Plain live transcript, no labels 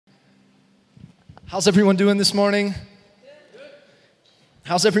How's everyone doing this morning?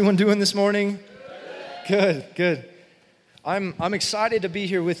 How's everyone doing this morning? Good. I'm excited to be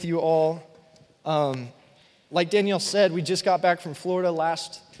here with you all. Like Danielle said, we just got back from Florida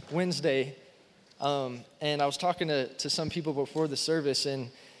last Wednesday, and I was talking to some people before the service, and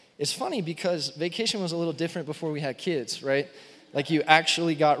it's funny because vacation was a little different before we had kids, right? Like you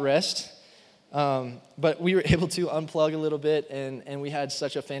actually got rest, but we were able to unplug a little bit, and we had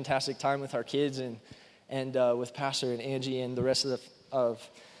such a fantastic time with our kids and with Pastor and Angie and the rest of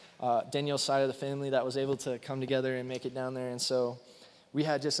Danielle's side of the family that was able to come together and make it down there. And so we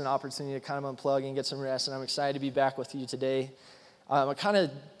had just an opportunity to kind of unplug and get some rest, and I'm excited to be back with you today. I'm kind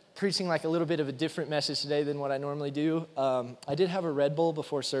of preaching like a little bit of a different message today than what I normally do. I did have a Red Bull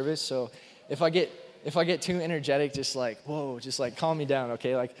before service, so if I get too energetic, just like calm me down,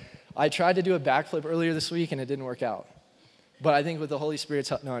 okay? Like I tried to do a backflip earlier this week and it didn't work out. But I think with the Holy Spirit's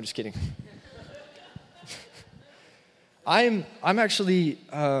help, no, I'm just kidding. I'm actually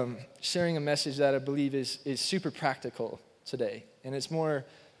sharing a message that I believe is super practical today, and it's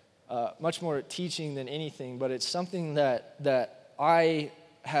much more teaching than anything, but it's something that I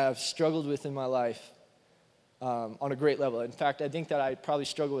have struggled with in my life on a great level. In fact, I think that I probably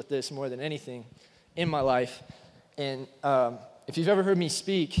struggle with this more than anything in my life. And if you've ever heard me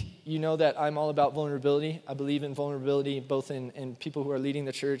speak, you know that I'm all about vulnerability. I believe in vulnerability both in people who are leading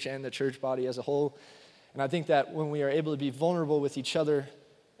the church and the church body as a whole. And I think that when we are able to be vulnerable with each other,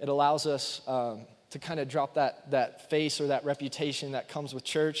 it allows us to kind of drop that face or that reputation that comes with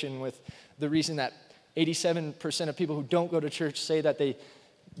church, and with the reason that 87% of people who don't go to church say that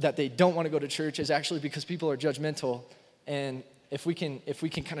they don't want to go to church is actually because people are judgmental. And if we can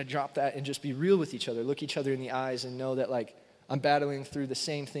kind of drop that and just be real with each other, look each other in the eyes and know that like I'm battling through the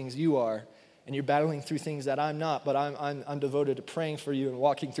same things you are, and you're battling through things that I'm not, but I'm devoted to praying for you and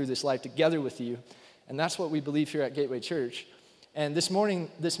walking through this life together with you. And that's what we believe here at Gateway Church. And this morning,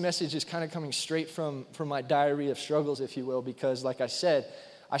 this message is kind of coming straight from my diary of struggles, if you will, because like I said,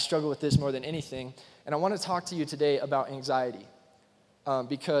 I struggle with this more than anything. And I want to talk to you today about anxiety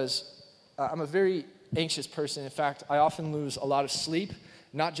because I'm a very anxious person. In fact, I often lose a lot of sleep,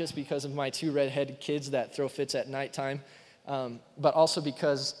 not just because of my two redheaded kids that throw fits at nighttime, but also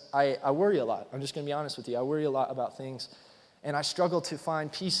because I worry a lot. I'm just going to be honest with you. I worry a lot about things, and I struggle to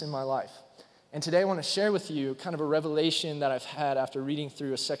find peace in my life. And today I want to share with you kind of a revelation that I've had after reading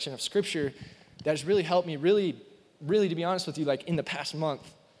through a section of Scripture that has really helped me, really, to be honest with you, like in the past month,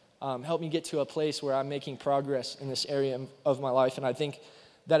 helped me get to a place where I'm making progress in this area of my life, and I think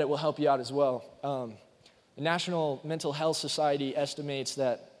that it will help you out as well. The National Mental Health Society estimates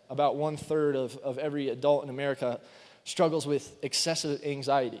that about 1/3 of every adult in America struggles with excessive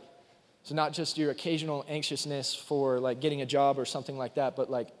anxiety. So not just your occasional anxiousness for like getting a job or something like that, but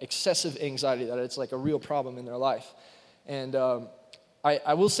like excessive anxiety, that it's like a real problem in their life. And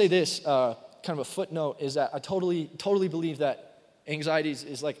I will say this, kind of a footnote, is that I totally believe that anxiety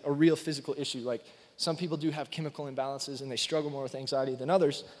is like a real physical issue. Like some people do have chemical imbalances and they struggle more with anxiety than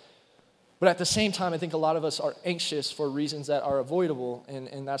others. But at the same time, I think a lot of us are anxious for reasons that are avoidable.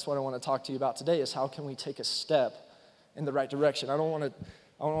 And that's what I want to talk to you about today, is how can we take a step in the right direction. I don't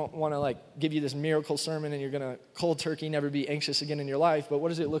want to like give you this miracle sermon and you're going to cold turkey never be anxious again in your life, but what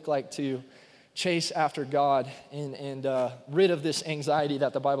does it look like to chase after God and rid of this anxiety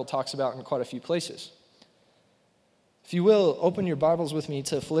that the Bible talks about in quite a few places? If you will, open your Bibles with me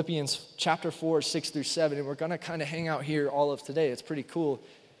to Philippians chapter 4, 6 through 7, and we're going to kind of hang out here all of today. It's pretty cool.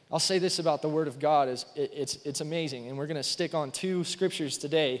 I'll say this about the Word of God, is it's amazing, and we're going to stick on two scriptures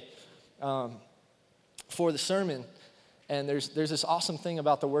today for the sermon. And there's this awesome thing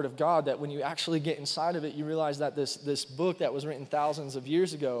about the Word of God that when you actually get inside of it, you realize that this book that was written thousands of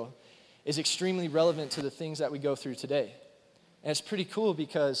years ago is extremely relevant to the things that we go through today. And it's pretty cool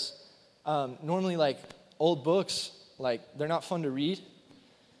because normally like old books, like they're not fun to read.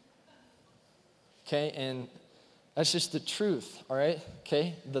 Okay, and that's just the truth, all right?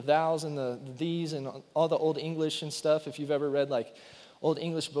 Okay, the thous and the these and all the old English and stuff. If you've ever read like old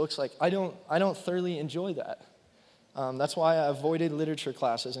English books, like I don't thoroughly enjoy that. That's why I avoided literature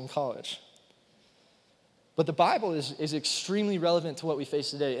classes in college. But the Bible is extremely relevant to what we face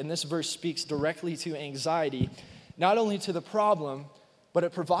today. And this verse speaks directly to anxiety, not only to the problem, but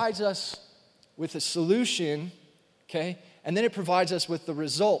it provides us with a solution, okay? And then it provides us with the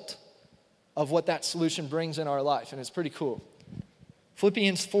result of what that solution brings in our life. And it's pretty cool.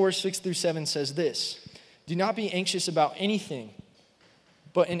 Philippians 4, 6 through 7 says this: "Do not be anxious about anything,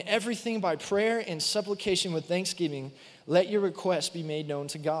 but in everything by prayer and supplication with thanksgiving, let your requests be made known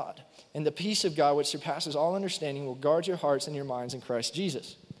to God. And the peace of God, which surpasses all understanding, will guard your hearts and your minds in Christ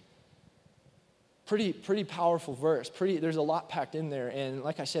Jesus." Pretty powerful verse. There's a lot packed in there. And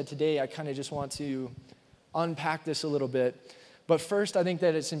like I said, today I kind of just want to unpack this a little bit. But first, I think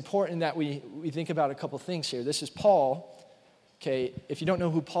that it's important that we think about a couple things here. This is Paul. Okay, if you don't know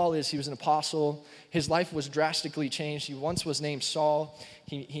who Paul is, he was an apostle. His life was drastically changed. He once was named Saul.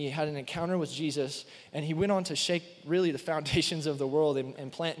 He had an encounter with Jesus, and he went on to shake really the foundations of the world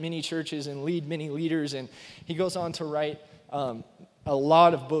and plant many churches and lead many leaders. And he goes on to write a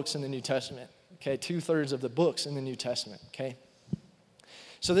lot of books in the New Testament. Okay, 2/3 of the books in the New Testament. Okay,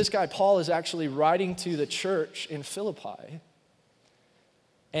 so this guy Paul is actually writing to the church in Philippi.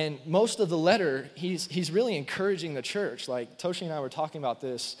 And most of the letter, he's really encouraging the church. Like Toshi and I were talking about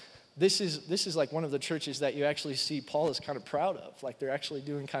this. This is like one of the churches that you actually see Paul is kind of proud of. Like they're actually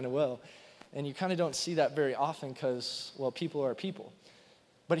doing kind of well. And you kind of don't see that very often because, well, people are people.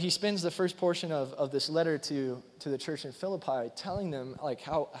 But he spends the first portion of this letter to the church in Philippi telling them like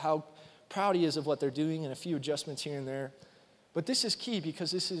how proud he is of what they're doing and a few adjustments here and there. But this is key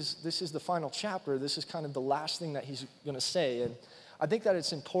because this is the final chapter. This is kind of the last thing that he's going to say. And I think that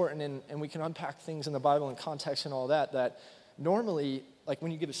it's important, and we can unpack things in the Bible and context and all that normally, like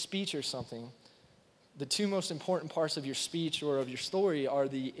when you give a speech or something, the two most important parts of your speech or of your story are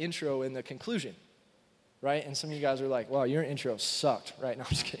the intro and the conclusion, right? And some of you guys are like, wow, your intro sucked, right? No, I'm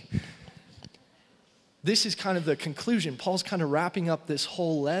just kidding. This is kind of the conclusion. Paul's kind of wrapping up this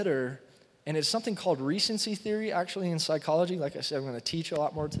whole letter, and it's something called recency theory, actually, in psychology. Like I said, I'm going to teach a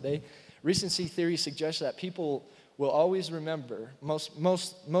lot more today. Recency theory suggests that people will always remember,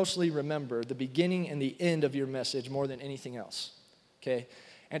 mostly remember the beginning and the end of your message more than anything else, okay?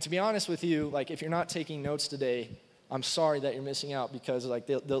 And to be honest with you, like if you're not taking notes today, I'm sorry that you're missing out because like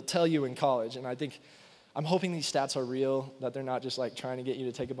they'll tell you in college, and I'm hoping these stats are real, that they're not just like trying to get you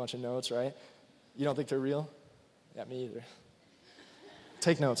to take a bunch of notes, right? You don't think they're real? Yeah, me either.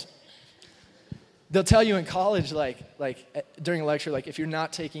 Take notes. They'll tell you in college, like during a lecture, like if you're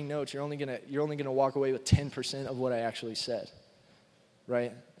not taking notes, you're only gonna walk away with 10% of what I actually said,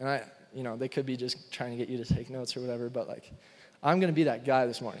 right? And they could be just trying to get you to take notes or whatever, but like, I'm gonna be that guy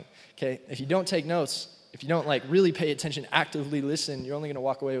this morning, okay? If you don't take notes, if you don't like really pay attention, actively listen, you're only gonna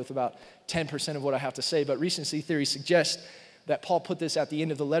walk away with about 10% of what I have to say. But recency theory suggests that Paul put this at the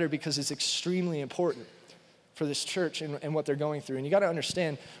end of the letter because it's extremely important for this church and what they're going through. And you got to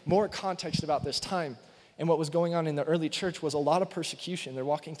understand more context about this time and what was going on in the early church was a lot of persecution. They're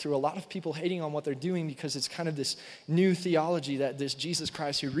walking through a lot of people hating on what they're doing because it's kind of this new theology that this Jesus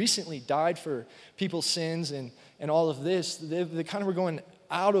Christ who recently died for people's sins and all of this, they kind of were going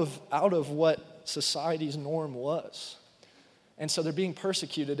out of what society's norm was. And so they're being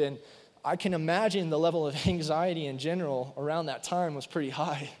persecuted. And I can imagine the level of anxiety in general around that time was pretty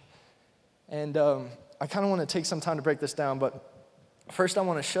high. And I kind of want to take some time to break this down, but first I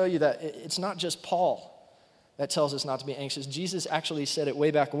want to show you that it's not just Paul that tells us not to be anxious. Jesus actually said it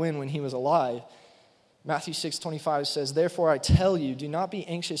way back when he was alive. Matthew 6:25 says, "Therefore I tell you, do not be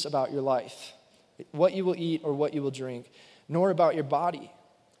anxious about your life, what you will eat or what you will drink, nor about your body,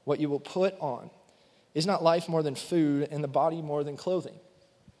 what you will put on. Is not life more than food and the body more than clothing?"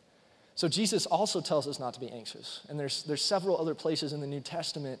 So Jesus also tells us not to be anxious. And there's several other places in the New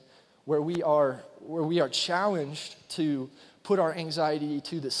Testament where we are challenged to put our anxiety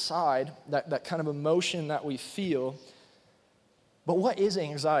to the side, that kind of emotion that we feel. But what is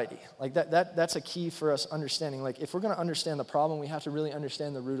anxiety? Like that's a key for us understanding. Like if we're going to understand the problem, we have to really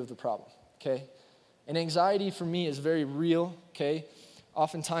understand the root of the problem, okay? And anxiety for me is very real, okay?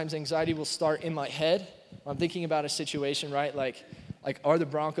 Oftentimes anxiety will start in my head. I'm thinking about a situation, right? Like are the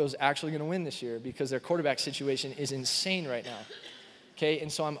Broncos actually going to win this year? Because their quarterback situation is insane right now. Okay,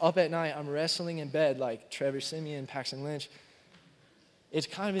 and so I'm up at night, I'm wrestling in bed like Trevor Siemian, Paxton Lynch. It's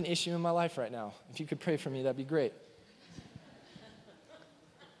kind of an issue in my life right now. If you could pray for me, that'd be great.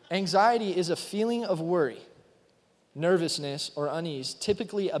 Anxiety is a feeling of worry, nervousness, or unease,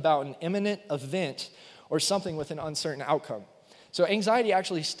 typically about an imminent event or something with an uncertain outcome. So anxiety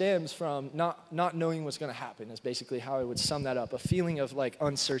actually stems from not knowing what's going to happen is basically how I would sum that up, a feeling of like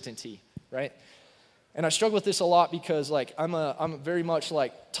uncertainty, right? And I struggle with this a lot because like I'm very much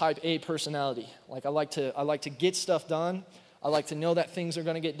like type A personality. Like I like to get stuff done. I like to know that things are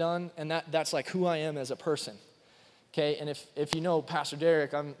going to get done, and that's like who I am as a person. Okay, and if you know Pastor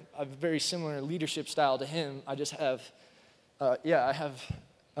Derek, I'm a very similar leadership style to him. I just have, I have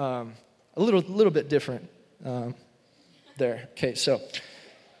a little bit different there. Okay, so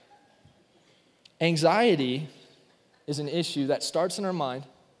anxiety is an issue that starts in our mind.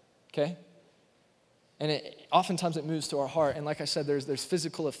 Okay. And oftentimes it moves to our heart. And like I said, there's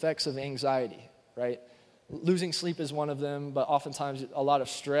physical effects of anxiety, right? Losing sleep is one of them, but oftentimes a lot of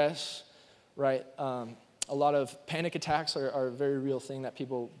stress, right? A lot of panic attacks are a very real thing that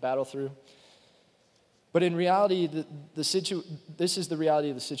people battle through. But in reality, this is the reality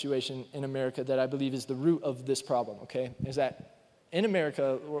of the situation in America that I believe is the root of this problem, okay? Is that in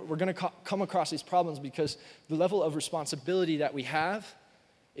America, we're going to come across these problems because the level of responsibility that we have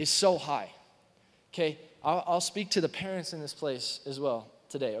is so high, okay? I'll speak to the parents in this place as well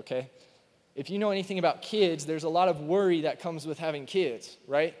today, okay? If you know anything about kids, there's a lot of worry that comes with having kids,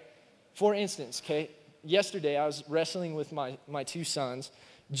 right? For instance, okay, yesterday I was wrestling with my two sons,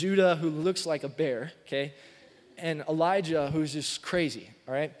 Judah, who looks like a bear, okay, and Elijah, who's just crazy,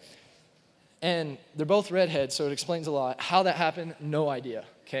 all right? And they're both redheads, so it explains a lot. How that happened, no idea,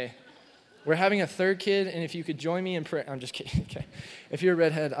 okay? We're having a third kid, and if you could join me in prayer, I'm just kidding, okay? If you're a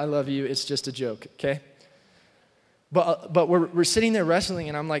redhead, I love you. It's just a joke, okay? But we're sitting there wrestling,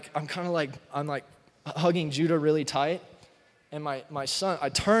 and I'm hugging Judah really tight, and my son, I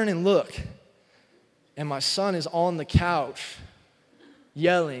turn and look, and my son is on the couch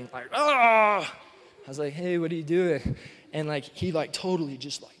yelling, like, ah! I was like, hey, what are you doing? And like, he like totally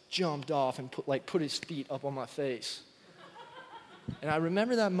just like jumped off and put his feet up on my face. And I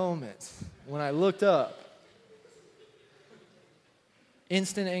remember that moment when I looked up,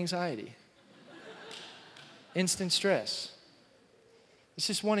 instant anxiety, instant stress. It's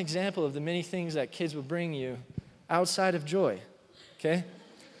just one example of the many things that kids will bring you outside of joy, okay?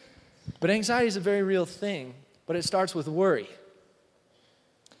 But anxiety is a very real thing, but it starts with worry.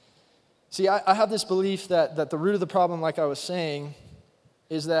 See, I have this belief that the root of the problem, like I was saying,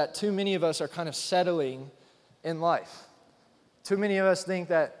 is that too many of us are kind of settling in life. Too many of us think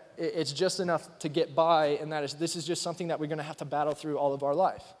that it's just enough to get by, and this is just something that we're going to have to battle through all of our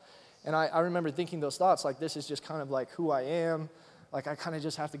life. And I remember thinking those thoughts, like this is just kind of like who I am. Like I kind of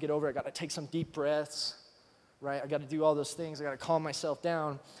just have to get over it. I got to take some deep breaths, right? I got to do all those things. I got to calm myself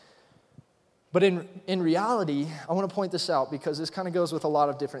down. But in reality, I want to point this out because this kind of goes with a lot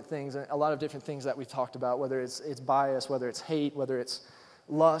of different things, and a lot of different things that we've talked about, whether it's bias, whether it's hate, whether it's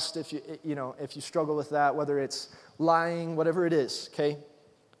lust, if you struggle with that, whether it's lying, whatever it is, okay?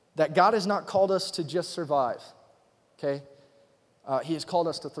 That God has not called us to just survive, okay? He has called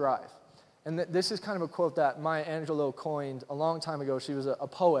us to thrive. And this is kind of a quote that Maya Angelou coined a long time ago. She was a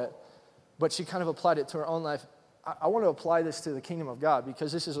poet, but she kind of applied it to her own life. I want to apply this to the kingdom of God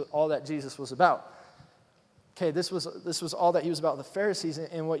because this is all that Jesus was about. Okay, this was all that he was about with the Pharisees,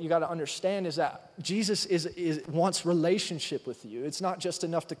 and what you got to understand is that Jesus wants relationship with you. It's not just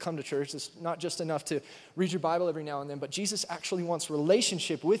enough to come to church. It's not just enough to read your Bible every now and then, but Jesus actually wants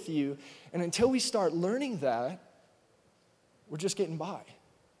relationship with you, and until we start learning that, we're just getting by.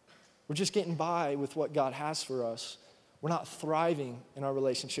 We're just getting by with what God has for us. We're not thriving in our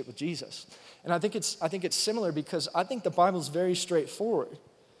relationship with Jesus. And I think it's similar because I think the Bible's very straightforward.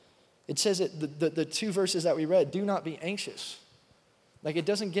 It says the two verses that we read, do not be anxious. Like it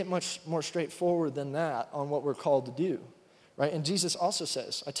doesn't get much more straightforward than that on what we're called to do, right? And Jesus also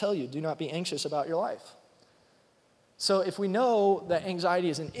says, I tell you, do not be anxious about your life. So if we know that anxiety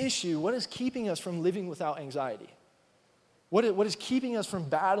is an issue, what is keeping us from living without anxiety? What is keeping us from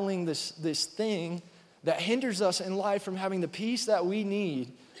battling this thing that hinders us in life from having the peace that we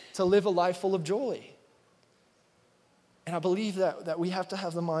need to live a life full of joy? And I believe that we have to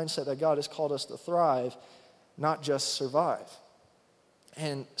have the mindset that God has called us to thrive, not just survive.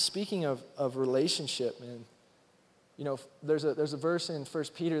 And speaking of relationship, man, you know, there's a verse in 1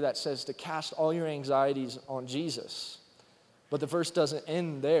 Peter that says to cast all your anxieties on Jesus. But the verse doesn't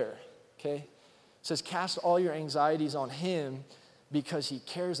end there, okay? It says cast all your anxieties on him because he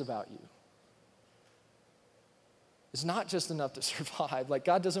cares about you. It's not just enough to survive. Like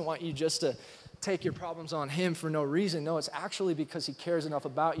God doesn't want you just to take your problems on him for no reason. No, it's actually because he cares enough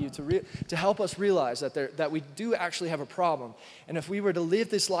about you to help us realize that we do actually have a problem. And if we were to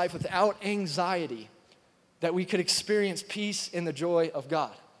live this life without anxiety, that we could experience peace in the joy of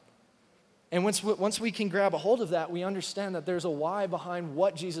God. And once we can grab a hold of that, we understand that there's a why behind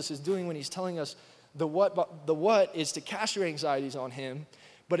what Jesus is doing when he's telling us the what is to cast your anxieties on him,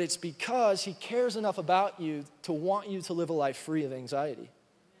 but it's because he cares enough about you to want you to live a life free of anxiety.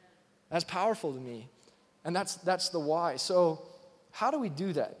 That's powerful to me. And that's the why. So how do we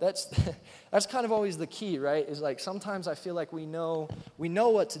do that? That's kind of always the key, right? Is like sometimes I feel like we know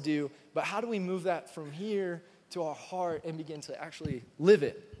what to do, but how do we move that from here to our heart and begin to actually live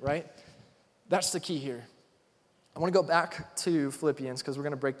it, right? That's the key here. I want to go back to Philippians because we're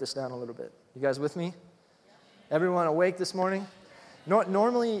going to break this down a little bit. You guys with me? Everyone awake this morning?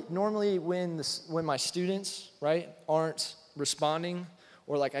 Normally when my students, right, aren't responding,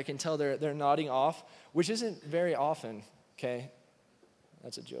 or like I can tell they're nodding off, which isn't very often, okay?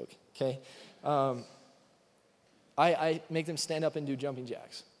 That's a joke, okay? I make them stand up and do jumping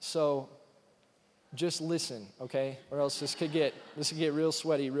jacks. So just listen, okay? Or else this could get real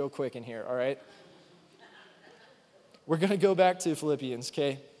sweaty real quick in here, all right? We're going to go back to Philippians,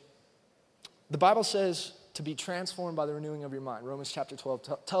 okay? The Bible says to be transformed by the renewing of your mind. Romans chapter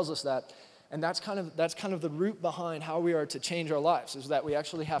 12 tells us that. And that's kind of the root behind how we are to change our lives, is that we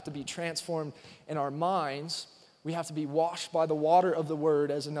actually have to be transformed in our minds. We have to be washed by the water of the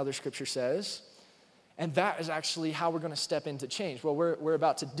word, as another scripture says. And that is actually how we're going to step into change. Well, we're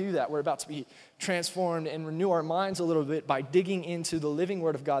about to do that. We're about to be transformed and renew our minds a little bit by digging into the living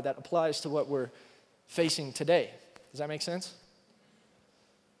word of God that applies to what we're facing today. Does that make sense?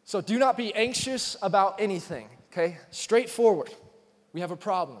 So do not be anxious about anything, okay? Straightforward. We have a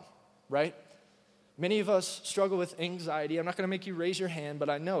problem, right? Many of us struggle with anxiety. I'm not going to make you raise your hand, but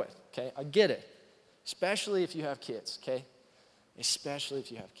I know it, okay? I get it, especially if you have kids, okay? Especially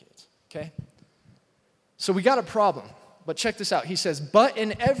if you have kids, okay? So we got a problem, but check this out. He says, but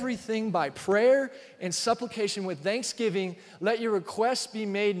in everything by prayer and supplication with thanksgiving, let your requests be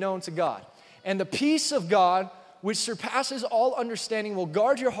made known to God. And the peace of God, which surpasses all understanding, will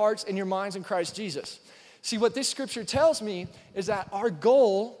guard your hearts and your minds in Christ Jesus. See, what this scripture tells me is that our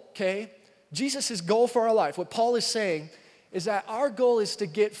goal, okay, Jesus' goal for our life, what Paul is saying, is that our goal is to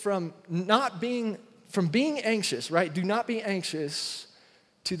get from being anxious, right? Do not be anxious,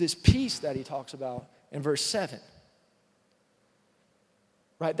 to this peace that he talks about in verse 7.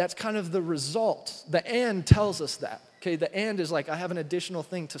 Right? That's kind of the result. The and tells us that. Okay, the and is like, I have an additional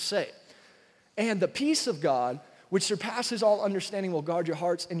thing to say. And the peace of God, which surpasses all understanding, will guard your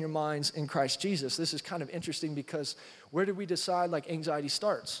hearts and your minds in Christ Jesus. This is kind of interesting because where do we decide like anxiety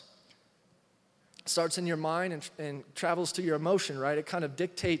starts? It starts in your mind and travels to your emotion, right? It kind of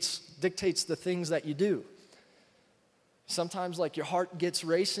dictates the things that you do. Sometimes like your heart gets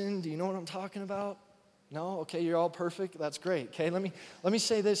racing. Do you know what I'm talking about? No? Okay, you're all perfect. That's great. Okay, let me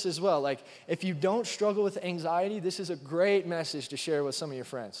say this as well. Like if you don't struggle with anxiety, this is a great message to share with some of your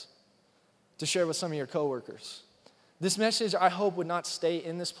friends, to share with some of your coworkers. This message, I hope, would not stay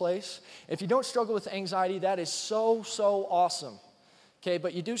in this place. If you don't struggle with anxiety, that is so awesome. Okay,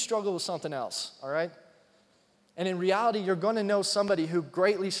 but you do struggle with something else, all right? And in reality, you're going to know somebody who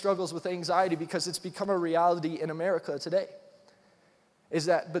greatly struggles with anxiety because it's become a reality in America today. Is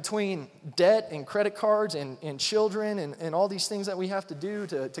that between debt and credit cards and children and all these things that we have to do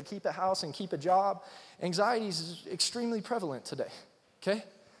to keep a house and keep a job, anxiety is extremely prevalent today, okay?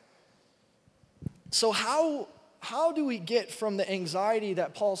 So how do we get from the anxiety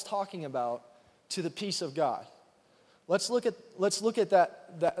that Paul's talking about to the peace of God? Let's look at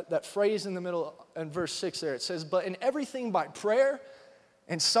that phrase in the middle in verse 6 there. It says, but in everything by prayer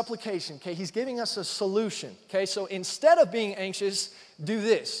and supplication. Okay, he's giving us a solution. Okay, so instead of being anxious, do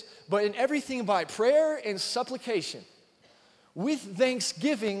this. But in everything by prayer and supplication, with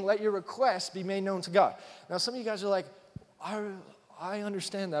thanksgiving, let your requests be made known to God. Now, some of you guys are like, I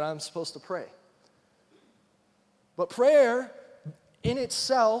understand that I'm supposed to pray. But prayer in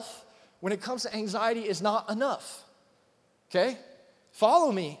itself, when it comes to anxiety, is not enough. Okay?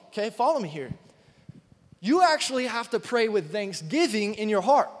 Follow me here. You actually have to pray with thanksgiving in your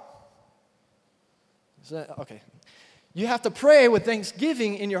heart. Is that okay? You have to pray with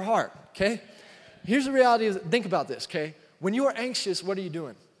thanksgiving in your heart, okay? Here's the reality think about this, okay? When you are anxious, what are you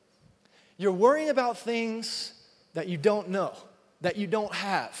doing? You're worrying about things that you don't know, that you don't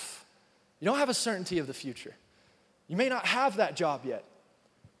have. You don't have a certainty of the future. You may not have that job yet.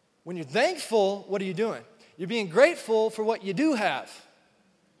 When you're thankful, what are you doing? You're being grateful for what you do have.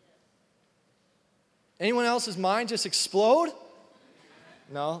 Anyone else's mind just explode?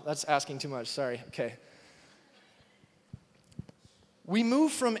 No, that's asking too much. Sorry. Okay. We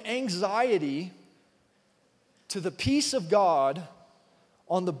move from anxiety to the peace of God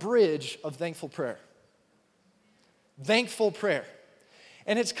on the bridge of thankful prayer. Thankful prayer.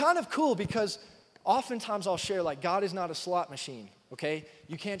 And it's kind of cool because oftentimes I'll share like God is not a slot machine, okay?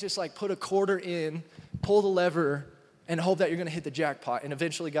 You can't just like put a quarter in, pull the lever, and hope that you're going to hit the jackpot, and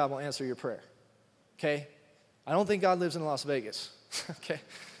eventually God will answer your prayer. Okay? I don't think God lives in Las Vegas. Okay?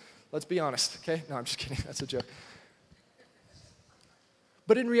 Let's be honest. Okay? No, I'm just kidding. That's a joke.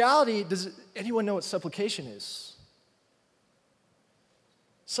 But in reality, does anyone know what supplication is?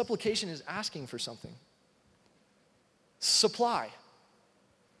 Supplication is asking for something. Supply.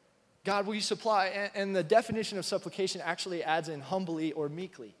 God, will you supply? And the definition of supplication actually adds in humbly or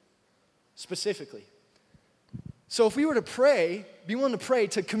meekly, specifically. So if we were to pray, be willing to pray,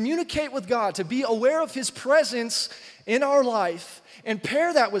 to communicate with God, to be aware of His presence in our life, and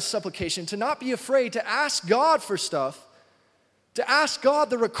pair that with supplication, to not be afraid to ask God for stuff, to ask God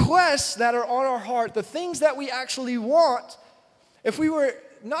the requests that are on our heart, the things that we actually want, if we were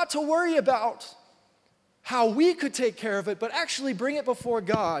not to worry about how we could take care of it, but actually bring it before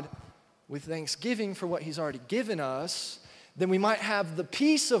God with thanksgiving for what He's already given us, then we might have the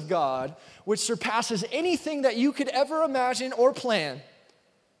peace of God, which surpasses anything that you could ever imagine or plan.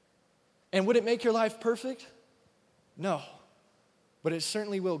 And would it make your life perfect? No. But it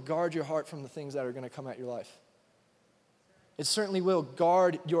certainly will guard your heart from the things that are going to come at your life. It certainly will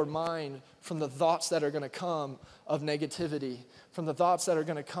guard your mind from the thoughts that are going to come of negativity, from the thoughts that are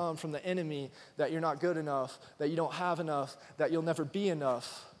going to come from the enemy that you're not good enough, that you don't have enough, that you'll never be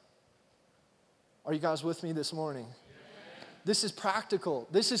enough. Are you guys with me this morning? This is practical.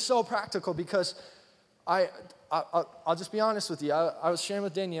 This is so practical because I'll just be honest with you. I was sharing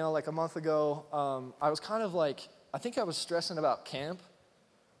with Danielle like a month ago. I was kind of like, I think I was stressing about camp,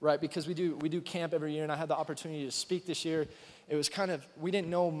 right? Because we do camp every year, and I had the opportunity to speak this year. It was kind of, we didn't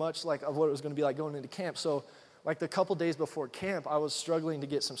know much like of what it was going to be like going into camp. So like the couple days before camp, I was struggling to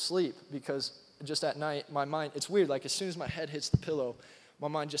get some sleep because just at night, my mind, it's weird. Like as soon as my head hits the pillow, my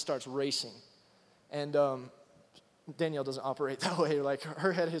mind just starts racing. And Danielle doesn't operate that way. Like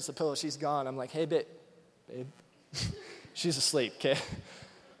her head hits the pillow, she's gone. I'm like, hey, babe. She's asleep, okay?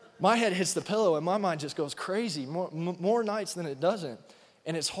 My head hits the pillow and my mind just goes crazy more nights than it doesn't.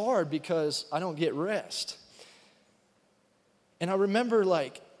 And it's hard because I don't get rest. And I remember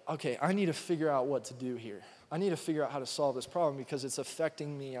like, okay, I need to figure out what to do here. I need to figure out how to solve this problem because it's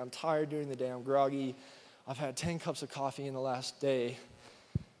affecting me. I'm tired during the day. I'm groggy. I've had 10 cups of coffee in the last day.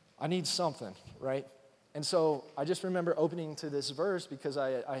 I need something, right? And so I just remember opening to this verse because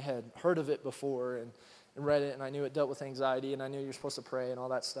I had heard of it before and read it, and I knew it dealt with anxiety, and I knew you're supposed to pray and all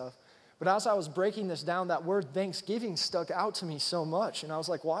that stuff. But as I was breaking this down, that word thanksgiving stuck out to me so much. And I was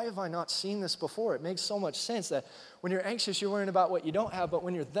like, why have I not seen this before? It makes so much sense that when you're anxious, you're worrying about what you don't have, but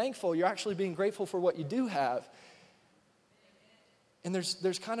when you're thankful, you're actually being grateful for what you do have. And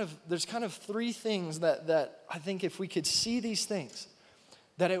there's kind of three things that I think if we could see these things,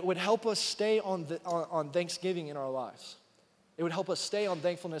 that it would help us stay on Thanksgiving in our lives. It would help us stay on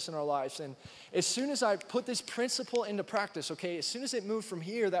thankfulness in our lives. And as soon as I put this principle into practice, okay, as soon as it moved from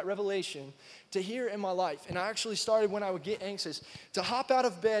here, that revelation, to here in my life, and I actually started when I would get anxious, to hop out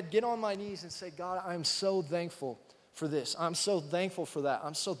of bed, get on my knees and say, God, I'm so thankful for this. I'm so thankful for that.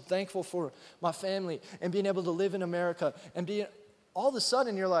 I'm so thankful for my family and being able to live in America. And all of a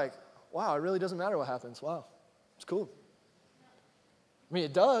sudden you're like, wow, it really doesn't matter what happens. Wow, it's cool. I mean,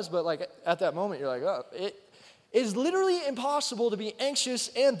 it does, but like at that moment, you're like, oh, it is literally impossible to be anxious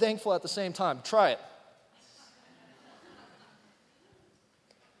and thankful at the same time. Try it.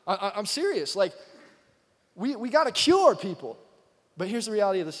 I'm serious. Like, we got to cure people. But here's the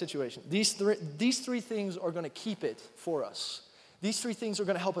reality of the situation. These three things are going to keep it for us. These three things are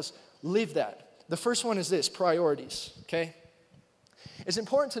going to help us live that. The first one is this, priorities, okay? It's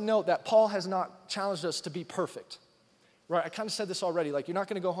important to note that Paul has not challenged us to be perfect. Right, I kind of said this already, like you're not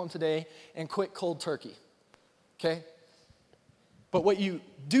going to go home today and quit cold turkey, okay? But what you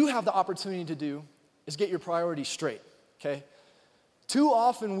do have the opportunity to do is get your priorities straight, okay? Too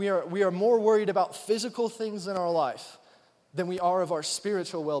often we are more worried about physical things in our life than we are of our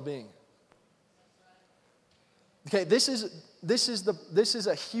spiritual well-being. Okay, this is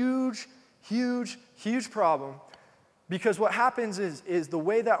a huge problem because what happens is the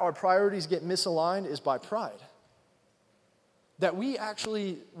way that our priorities get misaligned is by pride. That we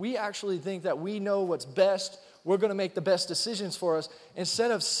actually think that we know what's best, we're going to make the best decisions for us,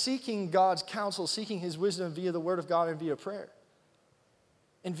 instead of seeking God's counsel, seeking His wisdom via the Word of God and via prayer.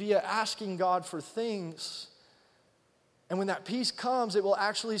 And via asking God for things. And when that peace comes, it will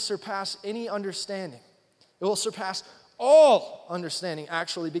actually surpass any understanding. It will surpass all understanding,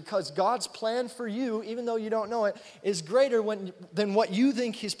 actually, because God's plan for you, even though you don't know it, is greater than what you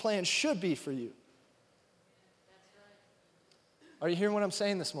think His plan should be for you. Are you hearing what I'm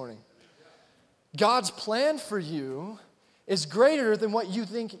saying this morning? God's plan for you is greater than what you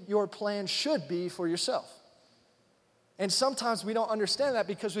think your plan should be for yourself. And sometimes we don't understand that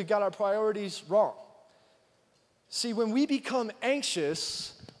because we've got our priorities wrong. See, when we become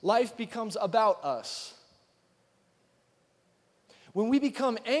anxious, life becomes about us. When we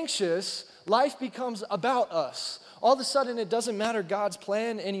become anxious, life becomes about us. All of a sudden, it doesn't matter God's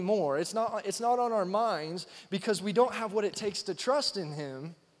plan anymore. It's not on our minds because we don't have what it takes to trust in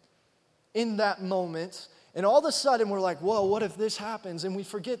Him in that moment. And all of a sudden, we're like, whoa, what if this happens? And we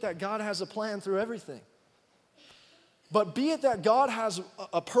forget that God has a plan through everything. But be it that God has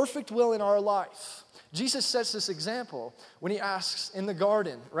a perfect will in our life. Jesus sets this example when He asks in the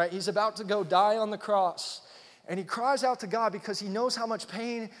garden, right? He's about to go die on the cross. And he cries out to God because he knows how much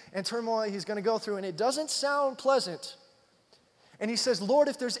pain and turmoil he's going to go through. And it doesn't sound pleasant. And he says, Lord,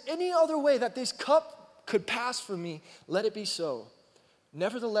 if there's any other way that this cup could pass from me, let it be so.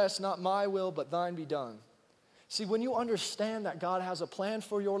 Nevertheless, not my will, but thine be done. See, when you understand that God has a plan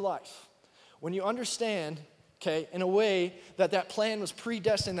for your life, when you understand, okay, in a way that that plan was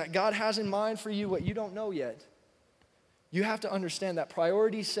predestined, that God has in mind for you what you don't know yet, you have to understand that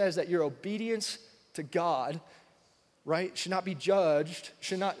priority says that your obedience to God, right, should not be judged,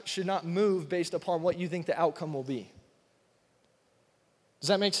 should not move based upon what you think the outcome will be. Does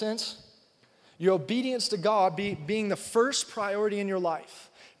that make sense? Your obedience to God being the first priority in your life,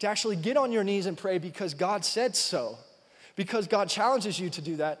 to actually get on your knees and pray because God said so, because God challenges you to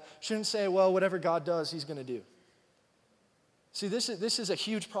do that, shouldn't say, well, whatever God does, he's going to do. See, this is a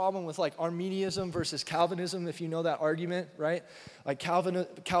huge problem with like Arminianism versus Calvinism, if you know that argument, right? Like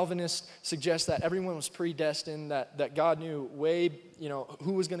Calvinists suggest that everyone was predestined, that God knew way,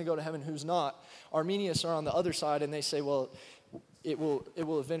 who was going to go to heaven, who's not. Arminians are on the other side, and they say, well, it will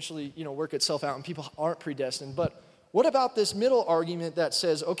eventually, work itself out, and people aren't predestined. But what about this middle argument that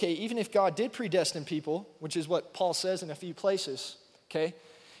says, okay, even if God did predestine people, which is what Paul says in a few places, okay?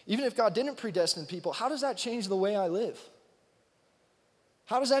 Even if God didn't predestine people, how does that change the way I live?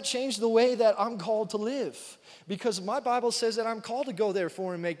 How does that change the way that I'm called to live? Because my Bible says that I'm called to go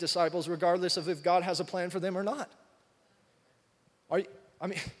therefore and make disciples regardless of if God has a plan for them or not.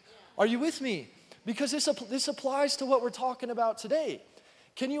 Are you with me? Because this applies to what we're talking about today.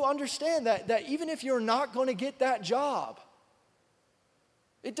 Can you understand that even if you're not going to get that job,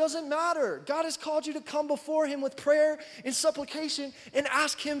 it doesn't matter. God has called you to come before him with prayer and supplication and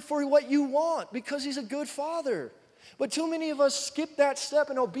ask him for what you want because he's a good father. But too many of us skip that step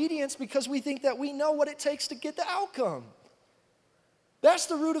in obedience because we think that we know what it takes to get the outcome. That's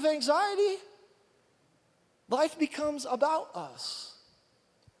the root of anxiety. Life becomes about us.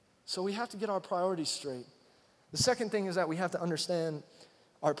 So we have to get our priorities straight. The second thing is that we have to understand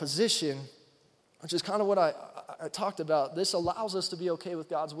our position, which is kind of what I talked about. This allows us to be okay with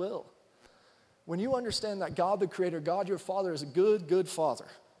God's will. When you understand that God the Creator, God your Father is a good, good Father,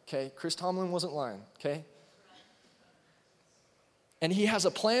 okay? Chris Tomlin wasn't lying, okay? And he has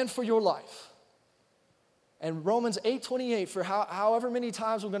a plan for your life. And Romans 8:28, for however many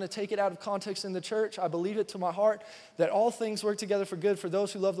times we're going to take it out of context in the church, I believe it to my heart, that all things work together for good for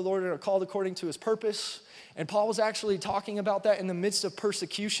those who love the Lord and are called according to his purpose. And Paul was actually talking about that in the midst of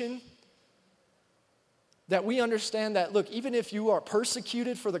persecution. That we understand that, look, even if you are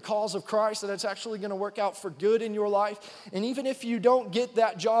persecuted for the cause of Christ, that it's actually going to work out for good in your life. And even if you don't get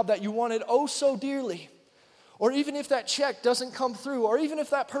that job that you wanted oh so dearly, or even if that check doesn't come through, or even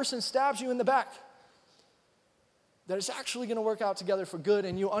if that person stabs you in the back, that it's actually going to work out together for good,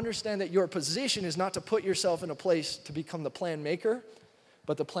 and you understand that your position is not to put yourself in a place to become the plan maker,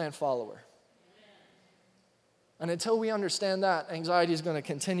 but the plan follower. And until we understand that, anxiety is going to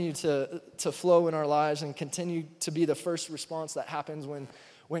continue to flow in our lives and continue to be the first response that happens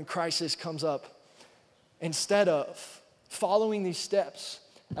when crisis comes up. Instead of following these steps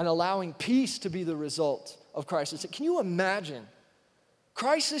and allowing peace to be the result of crisis. Can you imagine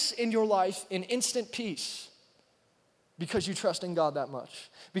crisis in your life in instant peace because you trust in God that much,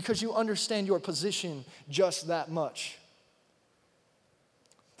 because you understand your position just that much?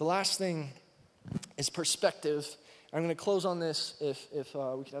 The last thing is perspective. I'm going to close on this if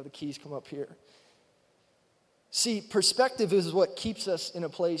we could have the keys come up here. See, perspective is what keeps us in a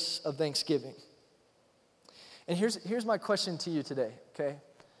place of thanksgiving. And here's my question to you today, okay?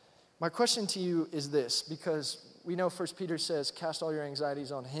 My question to you is this, because we know 1 Peter says, cast all your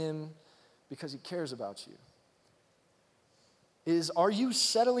anxieties on him because he cares about you. Are you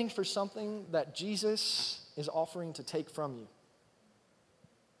settling for something that Jesus is offering to take from you?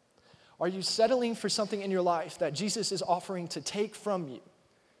 Are you settling for something in your life that Jesus is offering to take from you?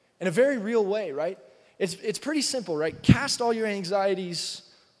 In a very real way, right? It's pretty simple, right? Cast all your anxieties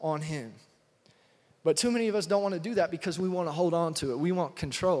on him. But too many of us don't want to do that because we want to hold on to it. We want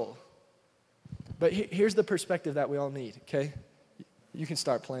control. But here's the perspective that we all need, okay? You can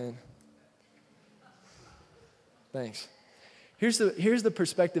start playing. Thanks. Here's the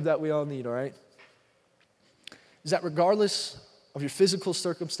perspective that we all need, all right? Is that regardless of your physical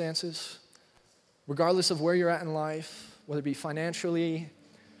circumstances, regardless of where you're at in life, whether it be financially,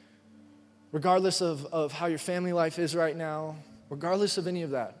 regardless of how your family life is right now, regardless of any of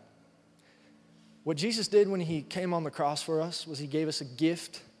that, what Jesus did when he came on the cross for us was he gave us a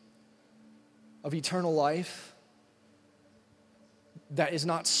gift of eternal life that is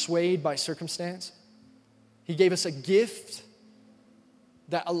not swayed by circumstance. He gave us a gift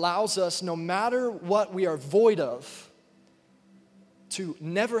that allows us, no matter what we are void of, to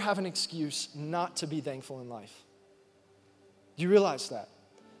never have an excuse not to be thankful in life. Do you realize that?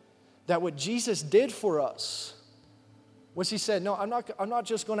 That what Jesus did for us was he said, no, I'm not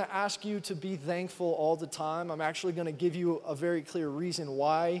just going to ask you to be thankful all the time. I'm actually going to give you a very clear reason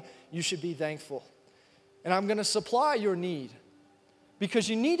why you should be thankful. And I'm going to supply your need. Because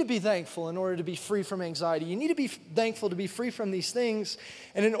you need to be thankful in order to be free from anxiety. You need to be thankful to be free from these things.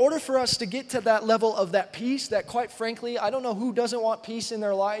 And in order for us to get to that level of that peace, that quite frankly, I don't know who doesn't want peace in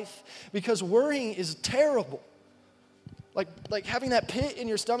their life, because worrying is terrible. Like having that pit in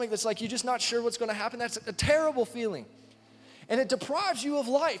your stomach that's like you're just not sure what's going to happen, that's a terrible feeling. And it deprives you of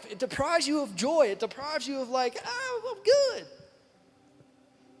life. It deprives you of joy. It deprives you of I'm good.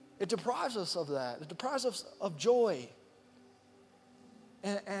 It deprives us of that. It deprives us of joy.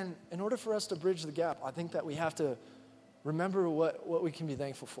 And in order for us to bridge the gap, I think that we have to remember what we can be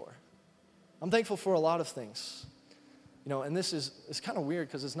thankful for. I'm thankful for a lot of things. And it's kind of weird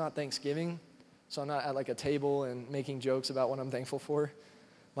because it's not Thanksgiving, so I'm not at like a table and making jokes about what I'm thankful for.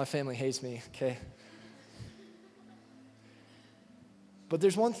 My family hates me, okay? But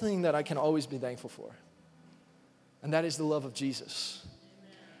there's one thing that I can always be thankful for, and that is the love of Jesus.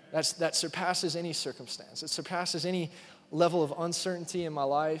 That surpasses any circumstance. It surpasses any level of uncertainty in my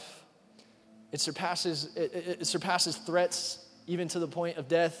life. It surpasses threats, even to the point of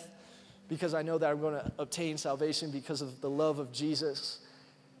death, because I know that I'm going to obtain salvation because of the love of Jesus.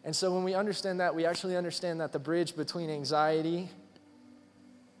 And so when we understand that, we actually understand that the bridge between anxiety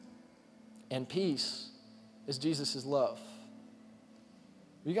and peace is Jesus' love.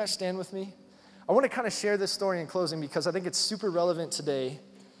 Will you guys stand with me? I want to kind of share this story in closing because I think it's super relevant today.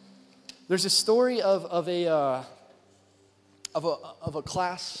 There's a story of a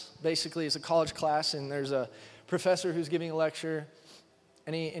class, basically. It's a college class, and there's a professor who's giving a lecture,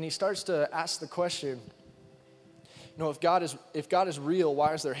 and he starts to ask the question, if God is real,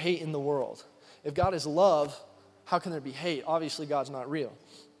 why is there hate in the world? If God is love, how can there be hate? Obviously, God's not real.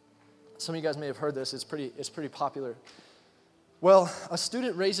 Some of you guys may have heard this. It's pretty popular. Well, a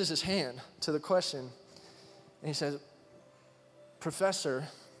student raises his hand to the question, and he says, "Professor,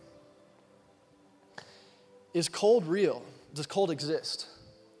 is cold real? Does cold exist?"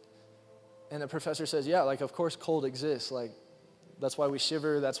 And the professor says, "Yeah, of course cold exists. That's why we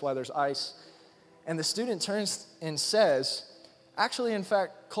shiver. That's why there's ice." And the student turns and says, "Actually, in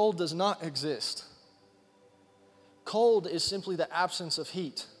fact, cold does not exist. Cold is simply the absence of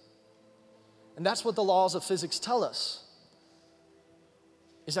heat. And that's what the laws of physics tell us,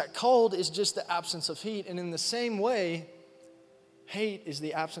 is that cold is just the absence of heat. And in the same way, hate is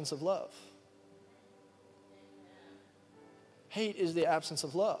the absence of love. Hate is the absence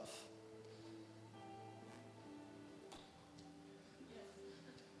of love."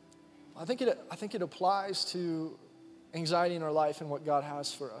 I think it applies to anxiety in our life and what God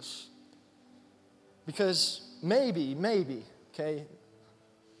has for us. Because maybe, okay,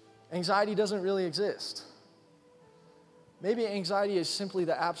 anxiety doesn't really exist. Maybe anxiety is simply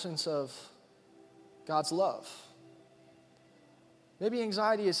the absence of God's love. Maybe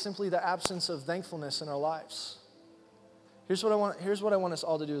anxiety is simply the absence of thankfulness in our lives. Here's what I want us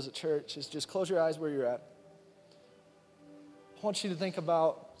all to do as a church, is just close your eyes where you're at. I want you to think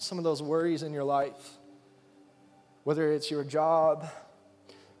about some of those worries in your life, whether it's your job.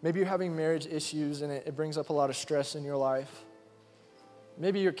 Maybe you're having marriage issues and it brings up a lot of stress in your life.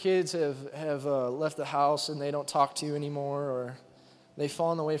 Maybe your kids have left the house and they don't talk to you anymore, or they've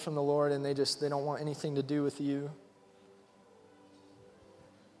fallen away from the Lord and they don't want anything to do with you.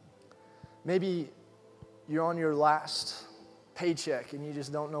 Maybe you're on your last paycheck and you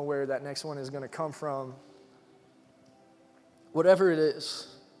just don't know where that next one is going to come from. Whatever it is,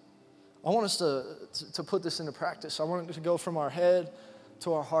 I want us to put this into practice. I want it to go from our head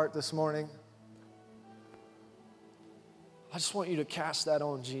to our heart this morning. I just want you to cast that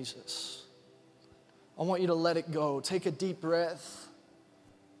on Jesus. I want you to let it go. Take a deep breath.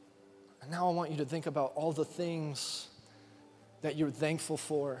 And now I want you to think about all the things that you're thankful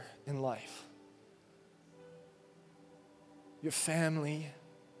for in life. Your family,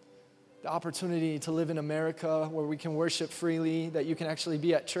 the opportunity to live in America where we can worship freely, that you can actually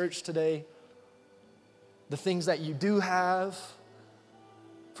be at church today, the things that you do have,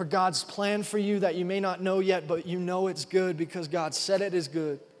 for God's plan for you that you may not know yet, but you know it's good because God said it is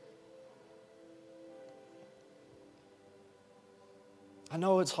good. I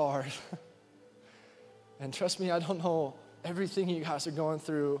know it's hard. And trust me, I don't know everything you guys are going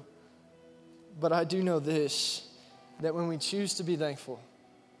through, but I do know this, that when we choose to be thankful,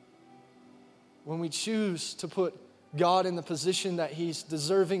 when we choose to put God, in the position that he's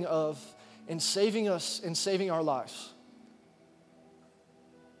deserving of in saving us, in saving our lives.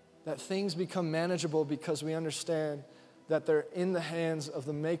 That things become manageable because we understand that they're in the hands of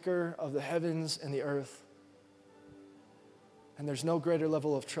the maker of the heavens and the earth. And there's no greater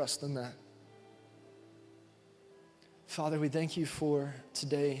level of trust than that. Father, we thank you for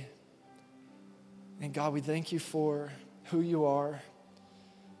today. And God, we thank you for who you are,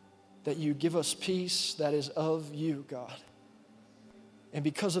 that you give us peace that is of you, God. And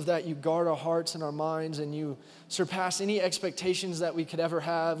because of that, you guard our hearts and our minds, and you surpass any expectations that we could ever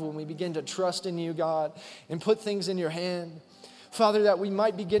have when we begin to trust in you, God, and put things in your hand. Father, that we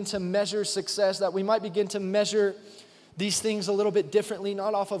might begin to measure success, that we might begin to measure these things a little bit differently,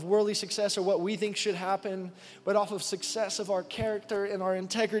 not off of worldly success or what we think should happen, but off of success of our character and our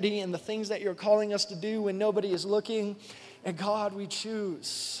integrity and the things that you're calling us to do when nobody is looking. And God, we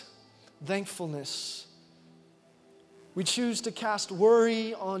choose thankfulness. We choose to cast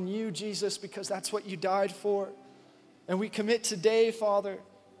worry on you, Jesus, because that's what you died for. And we commit today, Father,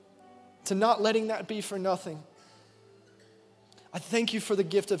 to not letting that be for nothing. I thank you for the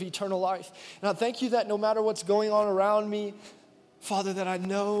gift of eternal life. And I thank you that no matter what's going on around me, Father, that I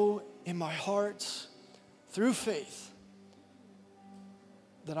know in my heart, through faith,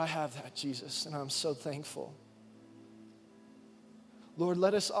 that I have that, Jesus, and I'm so thankful. Lord,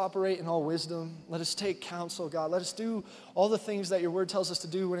 let us operate in all wisdom. Let us take counsel, God. Let us do all the things that your word tells us to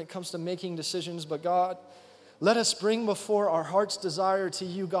do when it comes to making decisions. But God, let us bring before our heart's desire to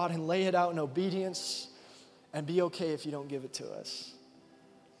you, God, and lay it out in obedience. And be okay if you don't give it to us.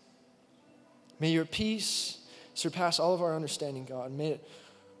 May your peace surpass all of our understanding, God. May it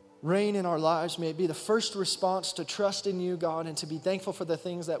reign in our lives. May it be the first response to trust in you, God, and to be thankful for the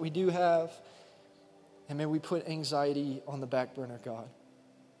things that we do have. And may we put anxiety on the back burner, God.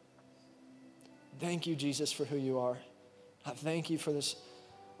 Thank you, Jesus, for who you are. I thank you for this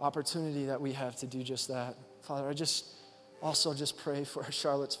opportunity that we have to do just that. Father, I also pray for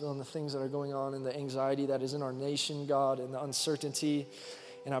Charlottesville and the things that are going on and the anxiety that is in our nation, God, and the uncertainty.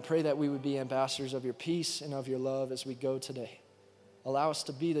 And I pray that we would be ambassadors of your peace and of your love as we go today. Allow us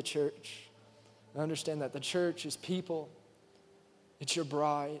to be the church. And understand that the church is people. It's your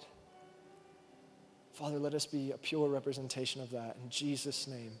bride. Father, let us be a pure representation of that. In Jesus'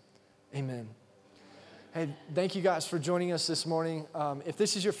 name, amen. Hey, thank you guys for joining us this morning. If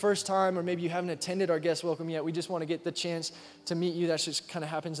this is your first time or maybe you haven't attended our guest welcome yet, we just want to get the chance to meet you. That just kind of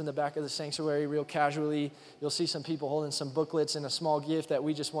happens in the back of the sanctuary real casually. You'll see some people holding some booklets and a small gift that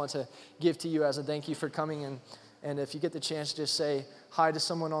we just want to give to you as a thank you for coming. And if you get the chance, just say hi to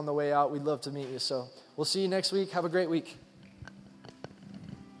someone on the way out. We'd love to meet you. So we'll see you next week. Have a great week.